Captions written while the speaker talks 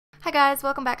Hi guys,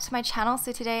 welcome back to my channel.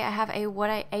 So today I have a what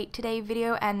I ate today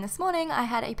video, and this morning I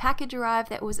had a package arrive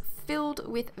that was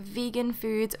filled with vegan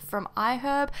foods from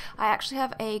iHerb. I actually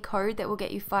have a code that will get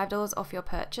you $5 off your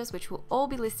purchase, which will all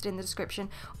be listed in the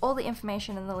description. All the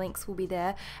information and the links will be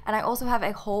there. And I also have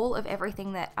a haul of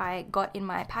everything that I got in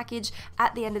my package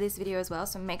at the end of this video as well,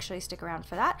 so make sure you stick around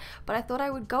for that. But I thought I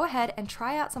would go ahead and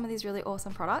try out some of these really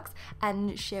awesome products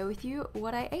and share with you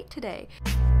what I ate today.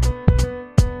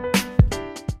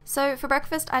 So for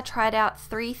breakfast, I tried out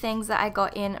 3 things that I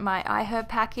got in my iHerb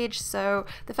package. So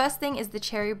the first thing is the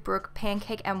Cherry Brook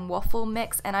pancake and waffle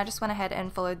mix, and I just went ahead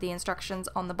and followed the instructions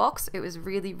on the box. It was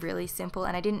really simple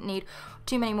and I didn't need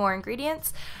too many more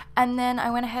ingredients. And then I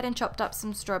went ahead and chopped up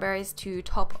some strawberries to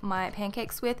top my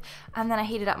pancakes with, and then I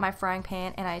heated up my frying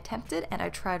pan and I attempted and I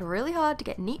tried really hard to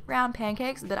get neat round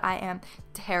pancakes, but I am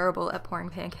terrible at pouring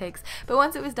pancakes. But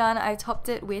once it was done, I topped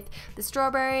it with the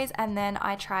strawberries, and then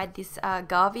I tried this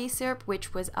Garvey syrup,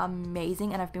 which was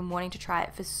amazing, and I've been wanting to try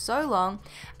it for so long.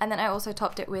 And then I also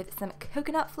topped it with some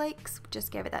coconut flakes,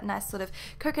 just gave it that nice sort of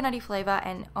coconutty flavor,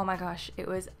 and oh my gosh, it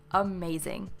was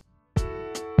amazing.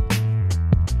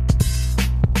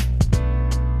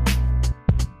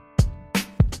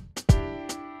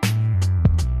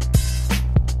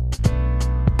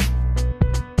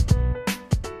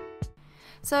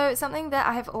 So something that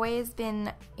I have always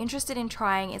been interested in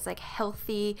trying is like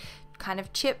healthy kind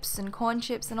of chips and corn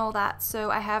chips and all that.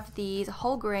 So I have these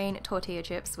whole grain tortilla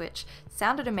chips, which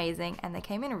sounded amazing, and they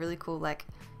came in a really cool like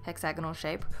hexagonal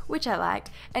shape, which I liked.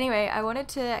 Anyway, I wanted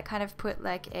to kind of put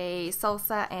like a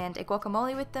salsa and a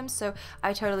guacamole with them, so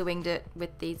I totally winged it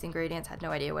with these ingredients. Had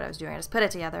no idea what I was doing. I just put it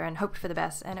together and hoped for the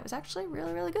best, and it was actually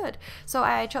really good. So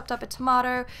I chopped up a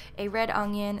tomato, a red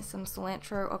onion, some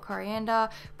cilantro or coriander,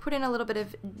 put in a little bit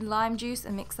of lime juice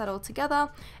and mix that all together.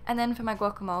 And then for my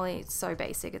guacamole, it's so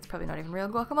basic, it's probably not even real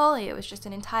guacamole. It was just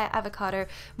an entire avocado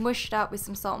mushed up with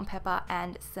some salt and pepper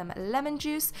and some lemon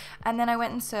juice. And then I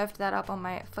went and served that up on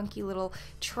my funky little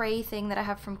tray thing that I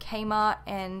have from Kmart,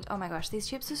 and oh my gosh, these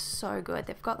chips are so good.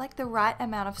 They've got like the right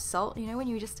amount of salt, you know, when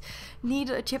you just need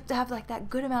a chip to have like that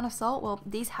good amount of salt, well,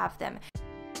 these have them.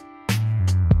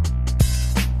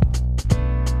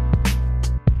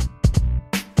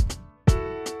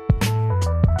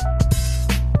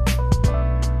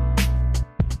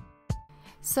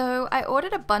 So I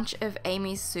ordered a bunch of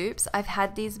Amy's soups. I've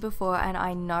had these before and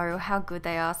I know how good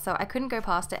they are, so I couldn't go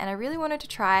past it, and I really wanted to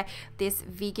try this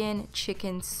vegan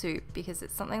chicken soup because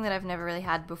it's something that I've never really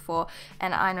had before,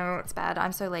 and I know it's bad,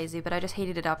 I'm so lazy, but I just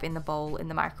heated it up in the bowl in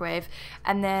the microwave,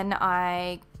 and then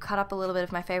I cut up a little bit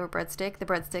of my favorite breadstick, the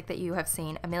breadstick that you have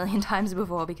seen a million times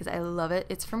before because I love it.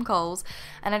 It's from Coles,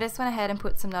 and I just went ahead and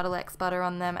put some Nuttelex butter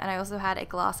on them, and I also had a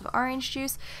glass of orange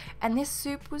juice, and this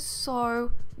soup was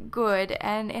so good,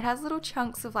 and it has little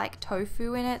chunks of like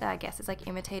tofu in it that I guess is like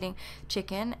imitating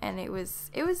chicken, and it was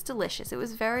delicious. It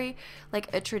was very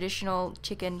like a traditional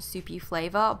chicken soupy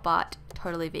flavor, but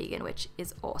totally vegan, which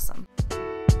is awesome.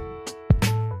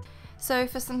 So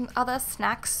for some other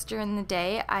snacks during the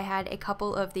day, I had a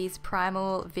couple of these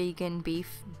Primal vegan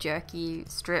beef jerky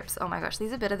strips. Oh my gosh,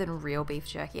 these are better than real beef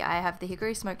jerky. I have the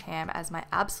hickory smoked ham as my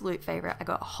absolute favorite. I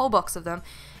got a whole box of them,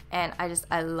 and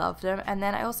I love them. And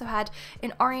then I also had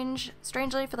an orange.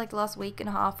 Strangely, for like the last week and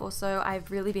a half or so,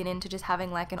 I've really been into just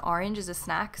having like an orange as a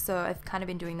snack, so I've kind of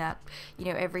been doing that, you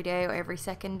know, every day or every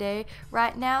second day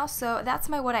right now. So that's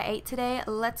my what I ate today.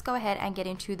 Let's go ahead and get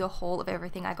into the haul of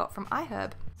everything I got from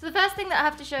iHerb. So the first thing that I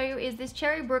have to show you is this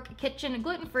Cherry Brook Kitchen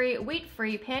gluten-free,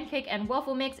 wheat-free pancake and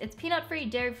waffle mix. It's peanut-free,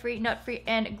 dairy-free, nut-free,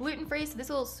 and gluten-free, so this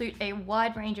will suit a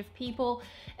wide range of people,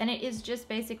 and it is just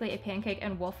basically a pancake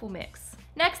and waffle mix.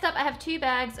 Next up, I have 2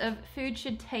 bags of Food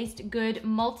Should Taste Good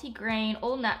multi-grain,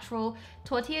 all-natural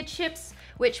tortilla chips,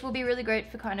 which will be really great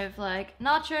for kind of like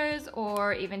nachos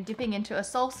or even dipping into a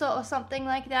salsa or something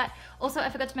like that. Also, I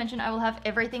forgot to mention I will have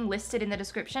everything listed in the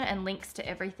description and links to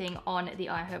everything on the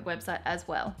iHerb website as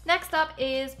well. Next up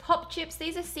is pop chips.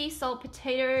 These are sea salt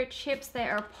potato chips. They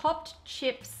are a popped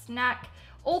chip snack.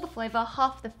 All the flavor,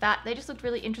 half the fat. They just looked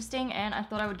really interesting and I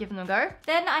thought I would give them a go.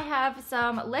 Then I have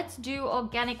some Let's Do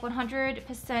Organic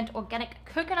 100% organic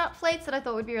coconut flakes that I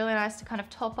thought would be really nice to kind of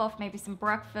top off maybe some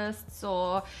breakfasts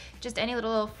or just any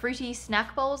little fruity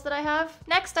snack bowls that I have.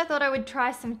 Next, I thought I would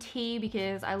try some tea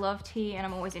because I love tea and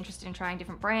I'm always interested in trying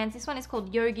different brands. This one is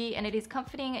called Yogi and it is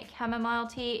comforting chamomile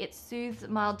tea. It soothes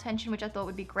mild tension, which I thought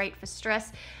would be great for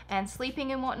stress and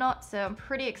sleeping and whatnot, so I'm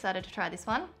pretty excited to try this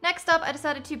one. Next up, I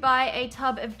decided to buy a tub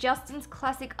tub of Justin's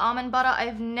Classic Almond Butter.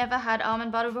 I've never had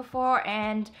almond butter before,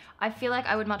 and I feel like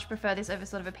I would much prefer this over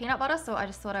sort of a peanut butter, so I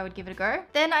just thought I would give it a go.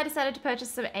 Then I decided to purchase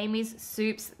some Amy's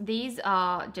soups. These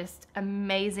are just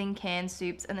amazing canned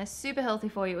soups, and they're super healthy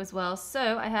for you as well.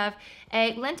 So I have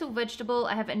a lentil vegetable,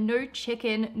 I have a no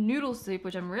chicken noodle soup,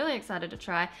 which I'm really excited to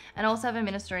try, and I also have a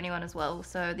minestrone one as well.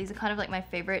 So these are kind of like my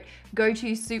favorite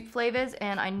go-to soup flavors,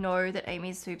 and I know that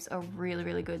Amy's soups are really,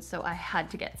 really good, so I had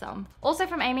to get some. Also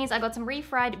from Amy's, I got some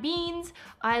refried beans.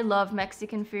 I love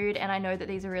Mexican food, and I know that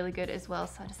these are really good as well,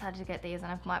 so I decided to get these,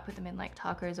 and I might put them in like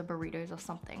tacos or burritos or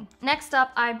something. Next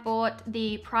up, I bought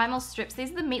the Primal strips.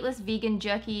 These are the meatless vegan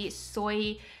jerky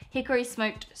soy hickory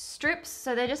smoked strips.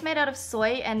 So they're just made out of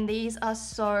soy, and these are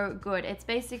so good. It's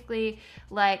basically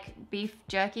like beef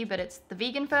jerky, but it's the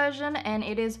vegan version, and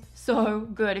it is so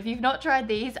good. If you've not tried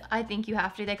these, I think you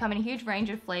have to. They come in a huge range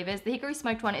of flavors. The hickory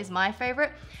smoked one is my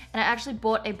favorite, and I actually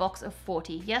bought a box of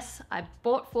 40. Yes, I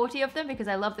bought 40 of them because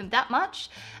I love them that much,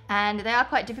 and they are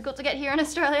quite difficult to get here in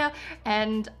Australia,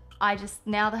 and I just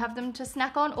now have them to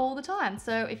snack on all the time.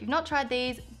 So if you've not tried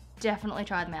these, definitely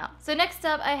try them out. So next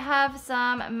up, I have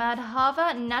some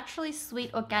Madhava naturally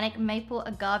sweet organic maple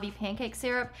agave pancake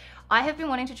syrup. I have been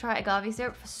wanting to try agave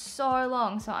syrup for so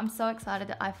long, so I'm so excited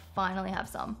that I finally have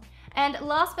some. And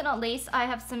last but not least, I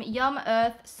have some Yum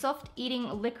Earth soft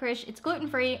eating licorice. It's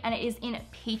gluten-free and it is in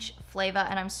peach flavor,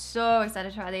 and I'm so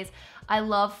excited to try these. I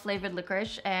love flavored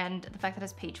licorice, and the fact that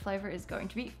it's peach flavor is going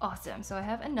to be awesome. So I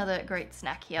have another great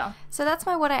snack here. So that's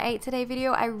my what I ate today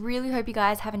video. I really hope you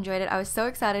guys have enjoyed it. I was so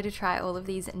excited to try all of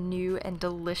these new and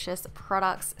delicious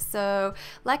products. So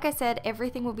like I said,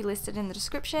 everything will be listed in the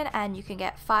description, and you can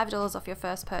get $5 off your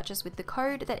first purchase with the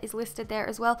code that is listed there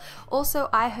as well. Also,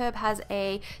 iHerb has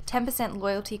a 10%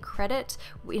 loyalty credit,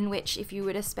 in which if you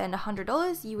were to spend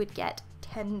 $100, you would get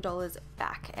 $10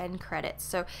 back and credits.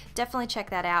 So definitely check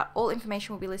that out. All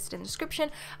information will be listed in the description.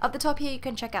 Up the top here, you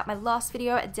can check out my last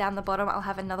video. Down the bottom, I'll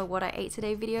have another what I ate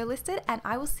today video listed, and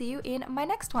I will see you in my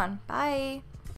next one. Bye.